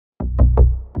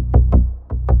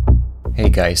Hey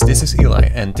guys, this is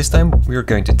Eli, and this time we're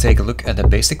going to take a look at a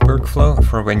basic workflow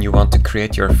for when you want to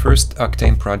create your first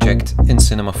Octane project in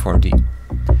Cinema 4D.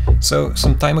 So,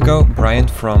 some time ago, Brian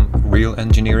from Real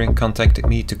Engineering contacted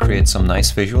me to create some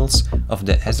nice visuals of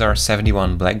the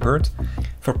SR71 Blackbird.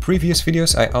 For previous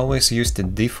videos I always used the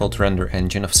default render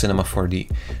engine of Cinema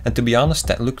 4D, and to be honest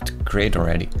that looked great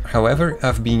already. However,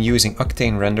 I've been using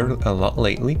Octane Render a lot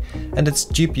lately, and its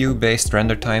GPU based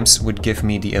render times would give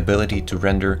me the ability to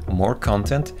render more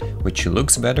content, which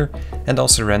looks better and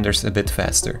also renders a bit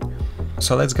faster.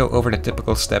 So let's go over the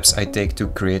typical steps I take to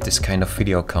create this kind of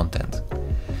video content.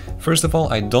 First of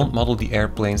all, I don't model the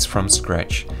airplanes from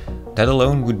scratch. That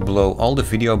alone would blow all the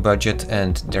video budget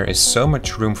and there is so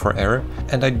much room for error,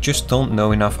 and I just don't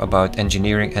know enough about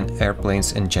engineering and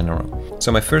airplanes in general.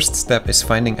 So my first step is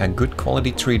finding a good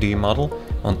quality 3D model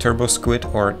on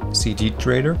TurboSquid or CG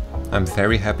Trader. I'm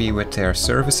very happy with their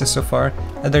services so far,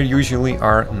 and there usually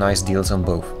are nice deals on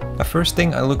both. The first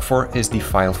thing I look for is the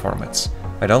file formats.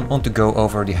 I don't want to go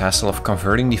over the hassle of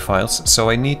converting the files, so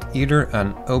I need either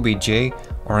an OBJ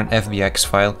or an FBX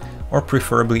file, or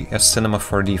preferably a Cinema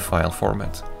 4D file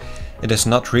format. It is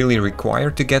not really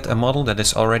required to get a model that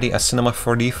is already a Cinema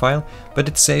 4D file, but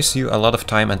it saves you a lot of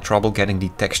time and trouble getting the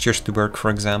textures to work, for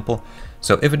example.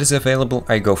 So if it is available,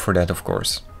 I go for that, of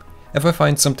course. If I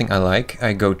find something I like,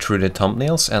 I go through the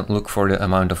thumbnails and look for the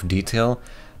amount of detail,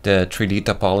 the 3D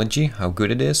topology, how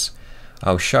good it is,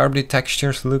 how sharp the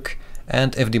textures look,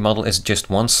 and if the model is just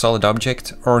one solid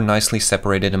object or nicely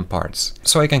separated in parts,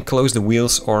 so I can close the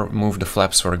wheels or move the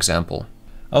flaps, for example.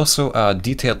 Also, a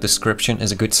detailed description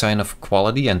is a good sign of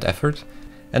quality and effort.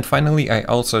 And finally, I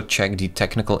also check the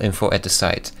technical info at the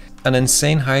site. An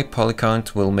insane high poly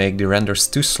count will make the renders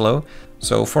too slow,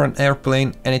 so for an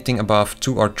airplane anything above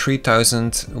 2,000 or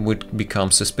 3,000 would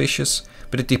become suspicious,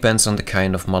 but it depends on the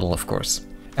kind of model, of course.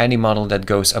 Any model that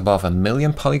goes above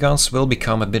 1,000,000 polygons will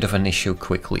become a bit of an issue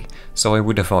quickly, so I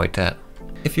would avoid that.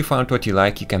 If you found what you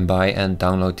like, you can buy and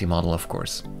download the model, of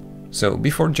course. So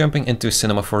before jumping into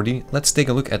Cinema 4D, let's take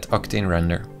a look at Octane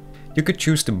Render. You could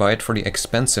choose to buy it for the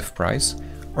expensive price,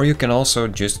 or you can also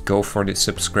just go for the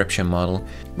subscription model,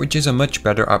 which is a much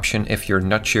better option if you're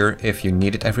not sure if you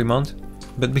need it every month.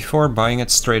 But before buying it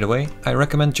straight away, I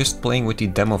recommend just playing with the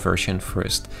demo version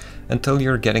first, until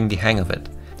you're getting the hang of it.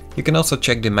 You can also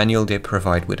check the manual they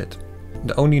provide with it.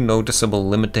 The only noticeable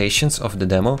limitations of the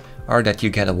demo are that you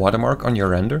get a watermark on your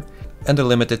render and a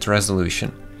limited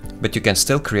resolution, but you can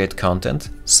still create content,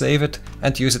 save it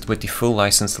and use it with the full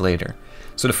license later.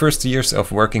 So the first years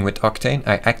of working with Octane,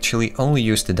 I actually only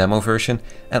used the demo version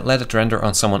and let it render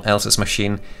on someone else's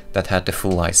machine that had the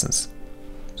full license.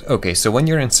 Okay, so when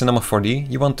you're in Cinema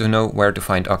 4D, you want to know where to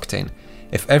find Octane.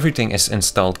 If everything is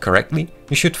installed correctly,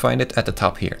 you should find it at the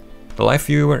top here. The live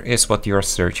viewer is what you're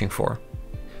searching for.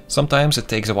 Sometimes it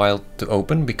takes a while to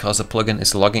open because a plugin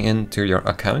is logging into your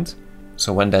account.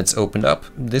 So when that's opened up,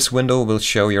 this window will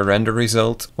show your render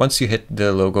result once you hit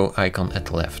the logo icon at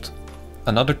the left.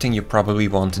 Another thing you probably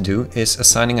want to do is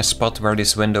assigning a spot where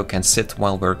this window can sit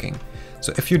while working.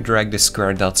 So if you drag this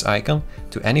square dots icon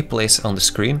to any place on the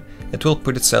screen, it will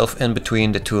put itself in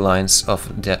between the two lines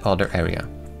of the other area.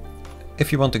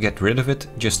 If you want to get rid of it,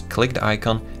 just click the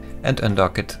icon and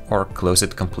undock it or close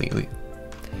it completely.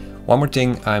 One more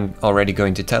thing I'm already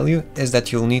going to tell you is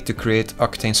that you'll need to create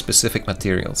Octane specific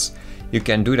materials. You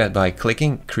can do that by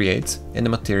clicking Create in the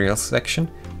Materials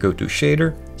section, go to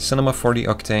Shader, Cinema 4D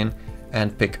Octane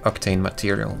and pick Octane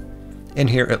Material. In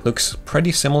here it looks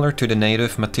pretty similar to the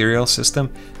native material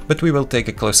system, but we will take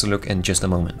a closer look in just a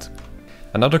moment.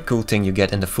 Another cool thing you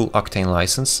get in the full Octane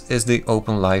license is the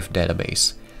Open Live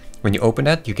database. When you open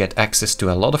that, you get access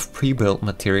to a lot of pre-built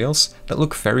materials that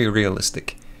look very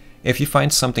realistic. If you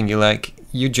find something you like,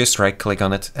 you just right-click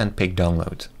on it and pick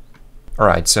Download.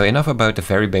 Alright, so enough about the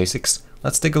very basics.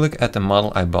 Let's take a look at the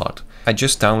model I bought. I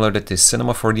just downloaded the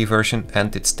Cinema 4D version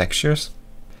and its textures.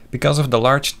 Because of the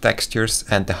large textures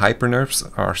and the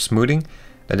hypernerves or smoothing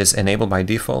that is enabled by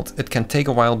default, it can take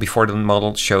a while before the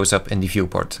model shows up in the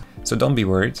viewport. So don't be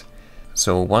worried.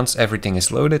 So once everything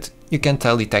is loaded, you can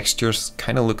tell the textures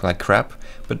kinda look like crap,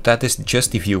 but that is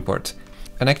just the viewport.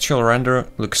 An actual render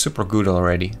looks super good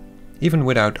already, even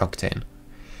without Octane.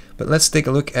 But let's take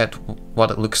a look at what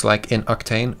it looks like in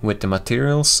Octane with the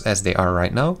materials as they are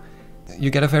right now. You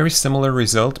get a very similar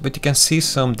result, but you can see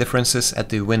some differences at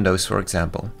the windows, for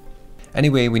example.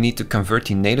 Anyway, we need to convert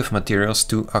the native materials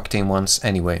to Octane ones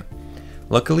anyway.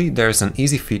 Luckily, there's an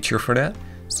easy feature for that.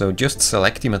 So just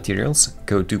select the materials,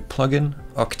 go to Plugin,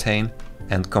 Octane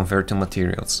and Convert to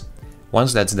Materials.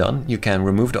 Once that's done, you can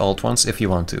remove the old ones if you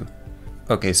want to.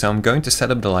 Okay, so I'm going to set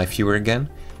up the live viewer again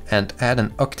and add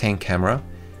an Octane camera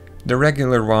The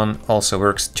regular one also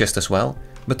works just as well,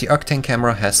 but the Octane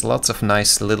camera has lots of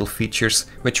nice little features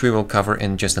which we will cover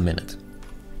in just a minute.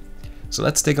 So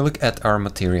let's take a look at our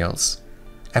materials.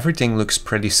 Everything looks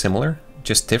pretty similar,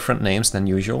 just different names than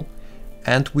usual,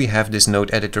 and we have this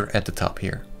node editor at the top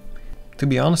here. To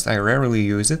be honest, I rarely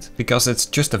use it because it's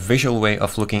just a visual way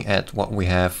of looking at what we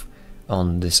have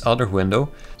on this other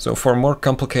window. So for more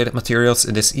complicated materials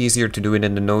it is easier to do it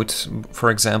in the node, for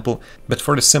example, but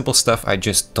for the simple stuff I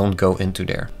just don't go into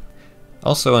there.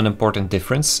 Also, an important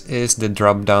difference is the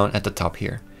drop down at the top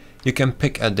here. You can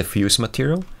pick a diffuse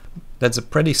material. That's a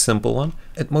pretty simple one.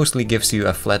 It mostly gives you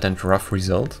a flat and rough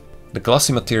result. The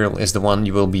glossy material is the one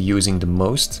you will be using the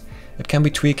most. It can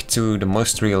be tweaked to the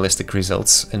most realistic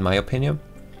results, in my opinion.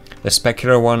 The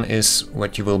specular one is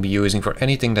what you will be using for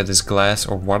anything that is glass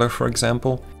or water, for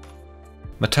example.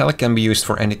 Metallic can be used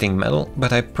for anything metal,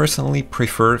 but I personally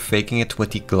prefer faking it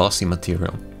with the glossy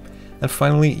material. And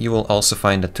finally, you will also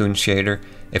find a toon shader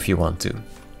if you want to.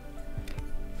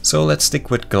 So let's stick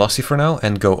with glossy for now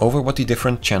and go over what the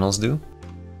different channels do.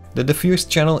 The diffuse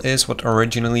channel is what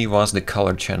originally was the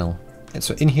color channel. And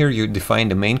so in here you define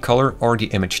the main color or the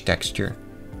image texture.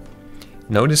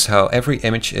 Notice how every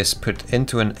image is put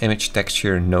into an image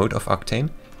texture node of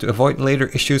Octane. To avoid later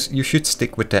issues, you should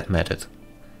stick with that method.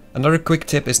 Another quick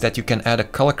tip is that you can add a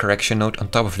color correction node on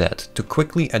top of that to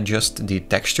quickly adjust the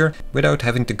texture without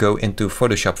having to go into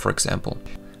Photoshop, for example.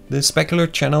 The specular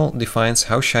channel defines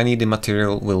how shiny the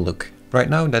material will look. Right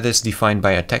now that is defined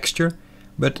by a texture,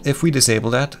 but if we disable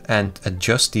that and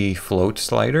adjust the float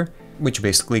slider, which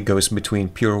basically goes between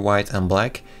pure white and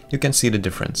black, you can see the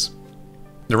difference.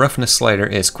 The roughness slider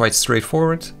is quite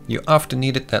straightforward. You often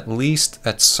need it at least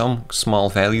at some small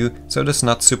value, so it's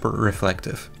not super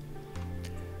reflective.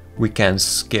 We can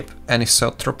skip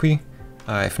anisotropy.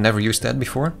 I've never used that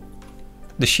before.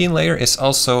 The sheen layer is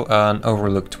also an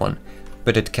overlooked one,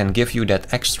 but it can give you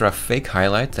that extra fake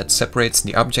highlight that separates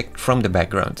the object from the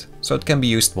background, so it can be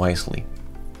used wisely.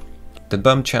 The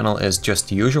bump channel is just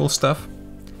the usual stuff.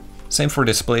 Same for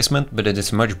displacement, but it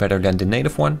is much better than the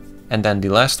native one. And then the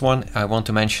last one I want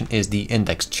to mention is the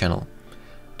index channel.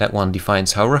 That one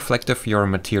defines how reflective your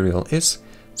material is,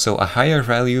 so a higher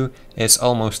value is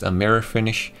almost a mirror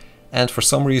finish, and for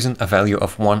some reason a value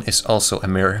of 1 is also a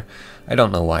mirror. I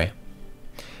don't know why.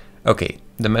 Okay,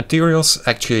 the materials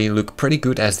actually look pretty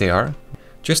good as they are,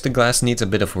 just the glass needs a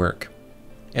bit of work.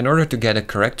 In order to get a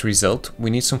correct result, we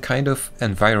need some kind of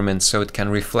environment so it can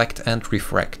reflect and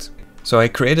refract. So I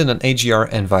created an HDR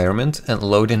environment and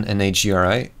loaded in an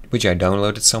HDRi, which I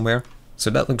downloaded somewhere. So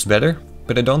that looks better,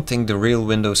 but I don't think the real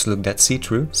windows look that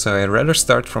see-through, so I'd rather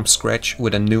start from scratch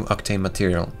with a new Octane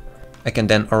material. I can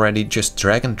then already just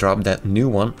drag and drop that new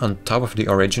one on top of the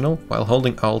original while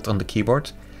holding Alt on the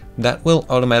keyboard. That will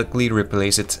automatically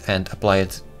replace it and apply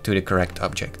it to the correct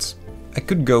objects. I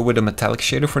could go with a metallic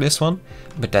shader for this one,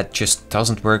 but that just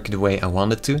doesn't work the way I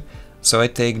want it to, so I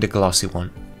take the glossy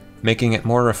one, making it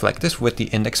more reflective with the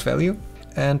index value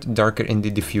and darker in the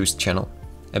diffuse channel.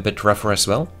 A bit rougher as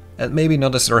well, and maybe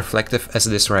not as reflective as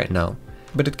it is right now,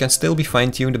 but it can still be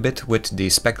fine-tuned a bit with the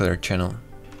specular channel.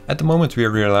 At the moment we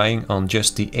are relying on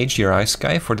just the HDRi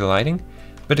sky for the lighting,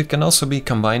 but it can also be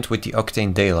combined with the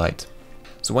Octane daylight.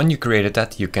 So when you created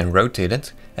that, you can rotate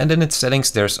it, and in its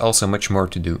settings there's also much more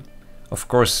to do. Of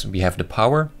course we have the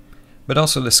power, but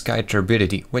also the sky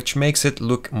turbidity, which makes it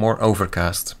look more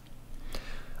overcast.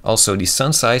 Also the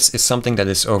sun size is something that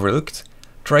is overlooked.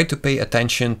 Try to pay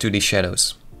attention to the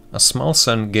shadows. A small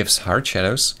sun gives hard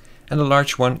shadows, and a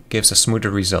large one gives a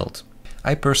smoother result.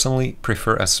 I personally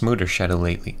prefer a smoother shadow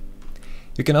lately.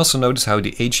 You can also notice how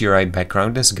the HDRi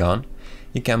background is gone.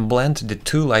 You can blend the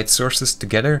two light sources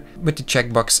together with the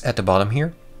checkbox at the bottom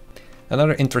here.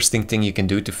 Another interesting thing you can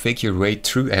do to fake your way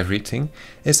through everything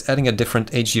is adding a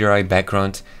different HDRi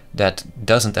background that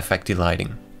doesn't affect the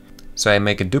lighting. So I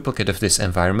make a duplicate of this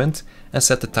environment and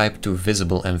set the type to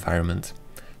visible environment.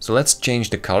 So let's change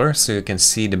the color so you can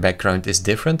see the background is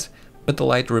different, but the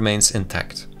light remains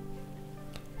intact.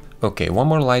 Okay, one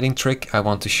more lighting trick I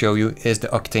want to show you is the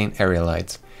Octane area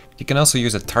light. You can also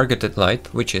use a targeted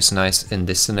light, which is nice in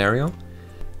this scenario.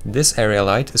 This area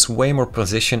light is way more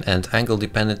position and angle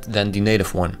dependent than the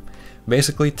native one.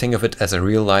 Basically think of it as a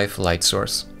real life light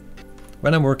source.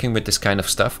 When I'm working with this kind of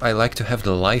stuff, I like to have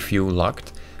the live view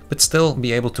locked, but still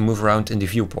be able to move around in the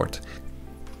viewport.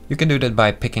 You can do that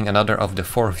by picking another of the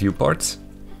 4 viewports,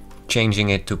 changing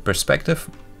it to perspective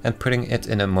and putting it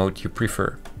in a mode you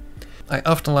prefer. I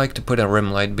often like to put a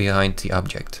rim light behind the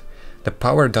object. The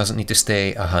power doesn't need to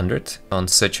stay 100 on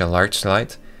such a large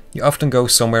light. You often go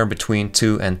somewhere between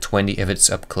 2 and 20 if it's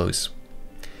up close.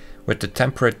 With the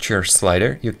temperature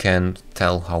slider, you can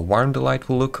tell how warm the light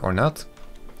will look or not.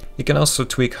 You can also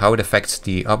tweak how it affects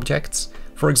the objects.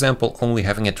 For example, only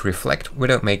having it reflect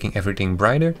without making everything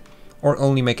brighter, or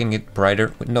only making it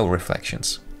brighter with no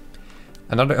reflections.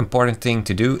 Another important thing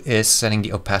to do is setting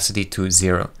the opacity to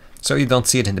 0, so you don't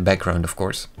see it in the background, of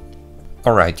course.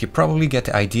 Alright, you probably get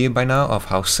the idea by now of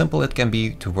how simple it can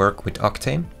be to work with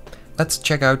Octane. Let's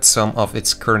check out some of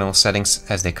its kernel settings,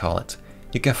 as they call it.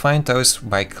 You can find those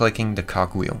by clicking the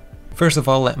cogwheel. First of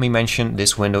all, let me mention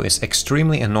this window is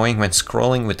extremely annoying when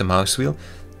scrolling with the mouse wheel.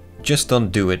 Just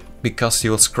don't do it, because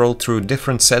you'll scroll through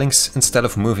different settings instead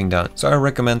of moving down, so I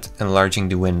recommend enlarging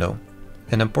the window.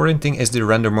 An important thing is the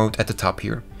render mode at the top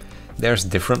here. There's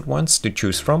different ones to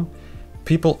choose from.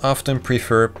 People often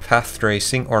prefer path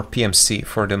tracing or PMC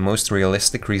for the most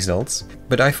realistic results,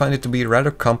 but I find it to be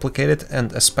rather complicated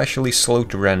and especially slow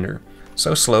to render.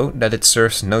 So slow that it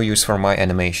serves no use for my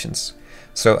animations.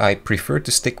 So I prefer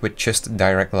to stick with just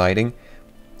direct lighting,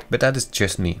 but that is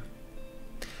just me.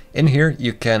 In here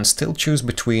you can still choose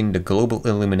between the global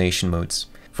illumination modes.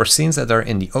 For scenes that are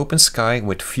in the open sky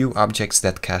with few objects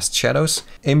that cast shadows,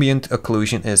 ambient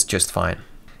occlusion is just fine.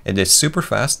 It is super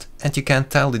fast and you can't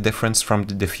tell the difference from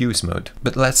the diffuse mode.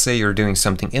 But let's say you're doing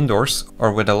something indoors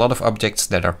or with a lot of objects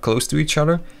that are close to each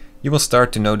other, you will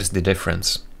start to notice the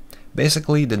difference.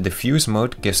 Basically, the diffuse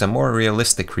mode gives a more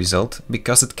realistic result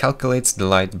because it calculates the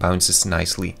light bounces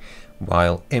nicely,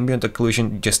 while ambient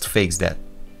occlusion just fakes that.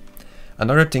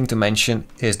 Another thing to mention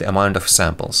is the amount of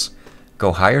samples.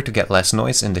 Go higher to get less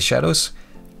noise in the shadows,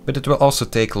 but it will also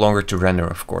take longer to render,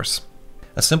 of course.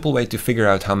 A simple way to figure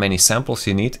out how many samples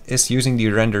you need is using the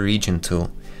render region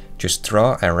tool. Just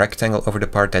draw a rectangle over the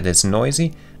part that is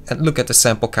noisy and look at the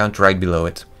sample count right below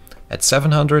it. At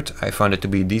 700 I found it to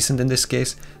be decent in this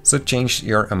case, so change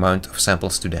your amount of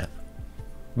samples to that.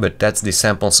 But that's the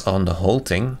samples on the whole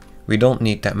thing. We don't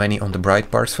need that many on the bright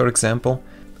parts, for example,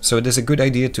 so it is a good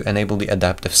idea to enable the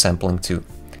adaptive sampling too.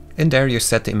 In there you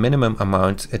set the minimum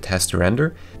amount it has to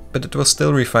render, but it will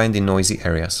still refine the noisy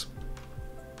areas.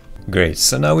 Great,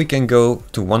 so now we can go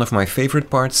to one of my favorite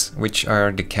parts, which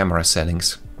are the camera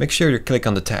settings. Make sure you click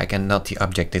on the tag and not the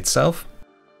object itself.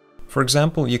 For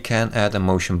example, you can add a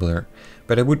motion blur,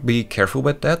 but I would be careful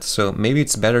with that, so maybe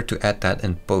it's better to add that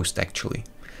in post actually.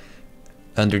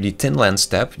 Under the thin lens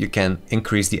tab you can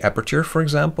increase the aperture, for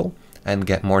example, and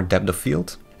get more depth of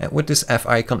field. And with this F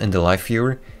icon in the live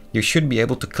viewer, you should be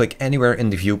able to click anywhere in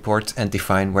the viewport and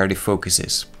define where the focus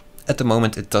is. At the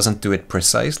moment it doesn't do it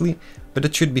precisely, but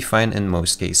it should be fine in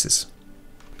most cases.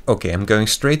 Okay, I'm going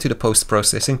straight to the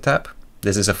post-processing tab.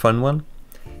 This is a fun one.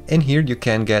 In here you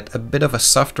can get a bit of a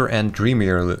softer and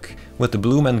dreamier look. With the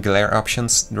bloom and glare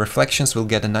options, the reflections will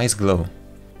get a nice glow.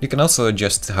 You can also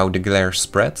adjust how the glare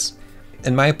spreads.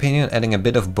 In my opinion, adding a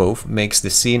bit of both makes the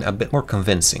scene a bit more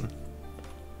convincing.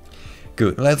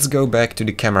 Good, let's go back to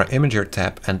the camera imager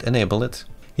tab and enable it.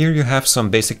 Here you have some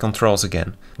basic controls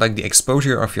again, like the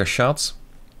exposure of your shots.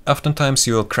 Oftentimes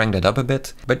you will crank that up a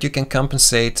bit, but you can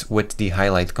compensate with the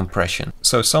highlight compression,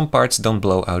 so some parts don't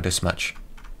blow out as much.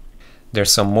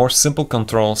 There's some more simple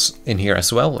controls in here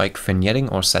as well, like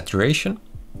vignetting or saturation.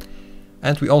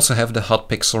 And we also have the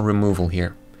Hotpixel Removal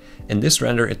here. In this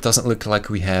render it doesn't look like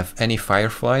we have any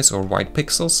fireflies or white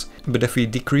pixels, but if we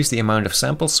decrease the amount of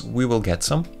samples we will get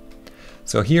some.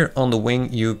 So here on the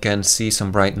wing you can see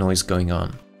some bright noise going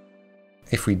on.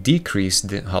 If we decrease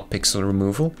the Hotpixel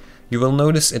Removal, you will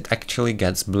notice it actually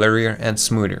gets blurrier and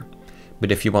smoother.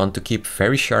 But if you want to keep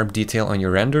very sharp detail on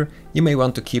your render, you may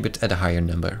want to keep it at a higher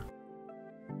number.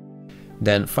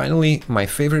 Then finally, my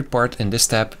favorite part in this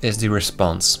tab is the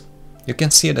response. You can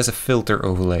see it as a filter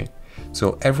overlay.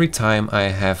 So every time I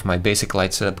have my basic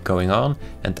light setup going on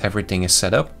and everything is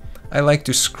set up, I like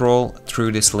to scroll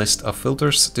through this list of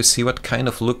filters to see what kind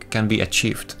of look can be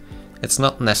achieved. It's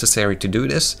not necessary to do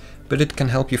this, but it can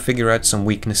help you figure out some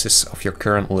weaknesses of your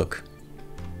current look.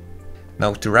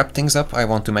 Now to wrap things up, I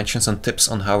want to mention some tips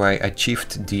on how I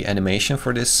achieved the animation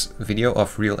for this video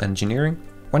of real engineering.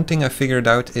 One thing I figured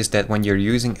out is that when you're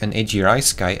using an HDRi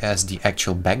sky as the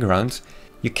actual background,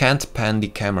 you can't pan the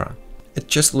camera. It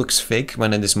just looks fake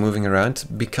when it is moving around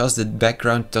because the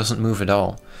background doesn't move at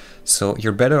all. So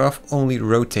you're better off only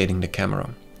rotating the camera.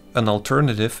 An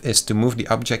alternative is to move the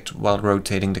object while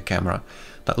rotating the camera.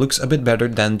 That looks a bit better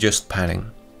than just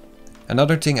panning.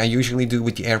 Another thing I usually do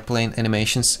with the airplane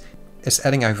animations is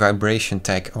adding a vibration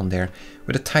tag on there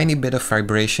with a tiny bit of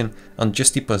vibration on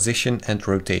just the position and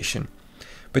rotation.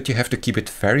 But you have to keep it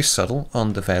very subtle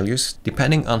on the values,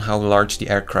 depending on how large the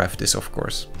aircraft is, of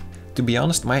course. To be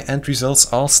honest, my end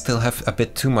results all still have a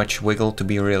bit too much wiggle to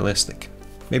be realistic.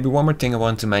 Maybe one more thing I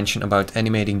want to mention about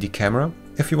animating the camera.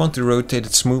 If you want to rotate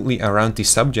it smoothly around the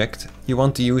subject, you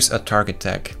want to use a target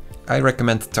tag. I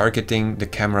recommend targeting the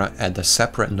camera at a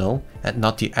separate null and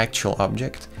not the actual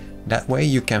object. That way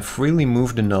you can freely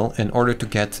move the null in order to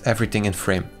get everything in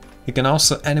frame. You can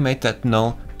also animate that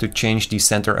null to change the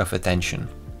center of attention.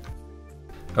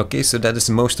 Okay, so that is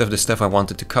most of the stuff I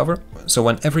wanted to cover. So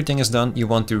when everything is done, you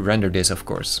want to render this, of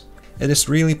course. It is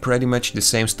really pretty much the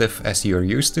same stuff as you're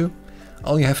used to.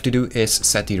 All you have to do is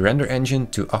set the render engine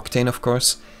to Octane, of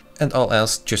course, and all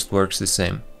else just works the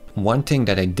same. One thing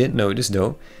that I did notice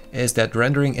though is that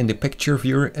rendering in the picture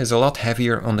viewer is a lot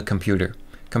heavier on the computer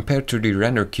compared to the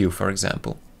render queue, for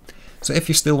example. So if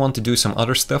you still want to do some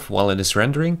other stuff while it is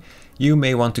rendering, you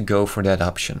may want to go for that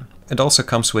option. It also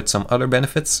comes with some other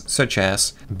benefits, such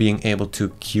as being able to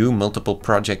queue multiple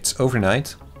projects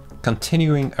overnight,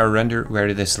 continuing a render where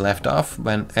it is left off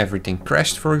when everything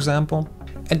crashed, for example,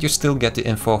 and you still get the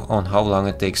info on how long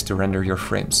it takes to render your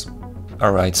frames.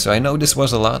 Alright, so I know this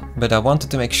was a lot, but I wanted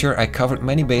to make sure I covered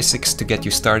many basics to get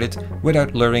you started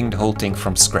without learning the whole thing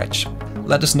from scratch.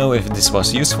 Let us know if this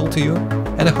was useful to you,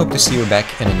 and I hope to see you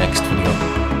back in the next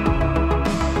video.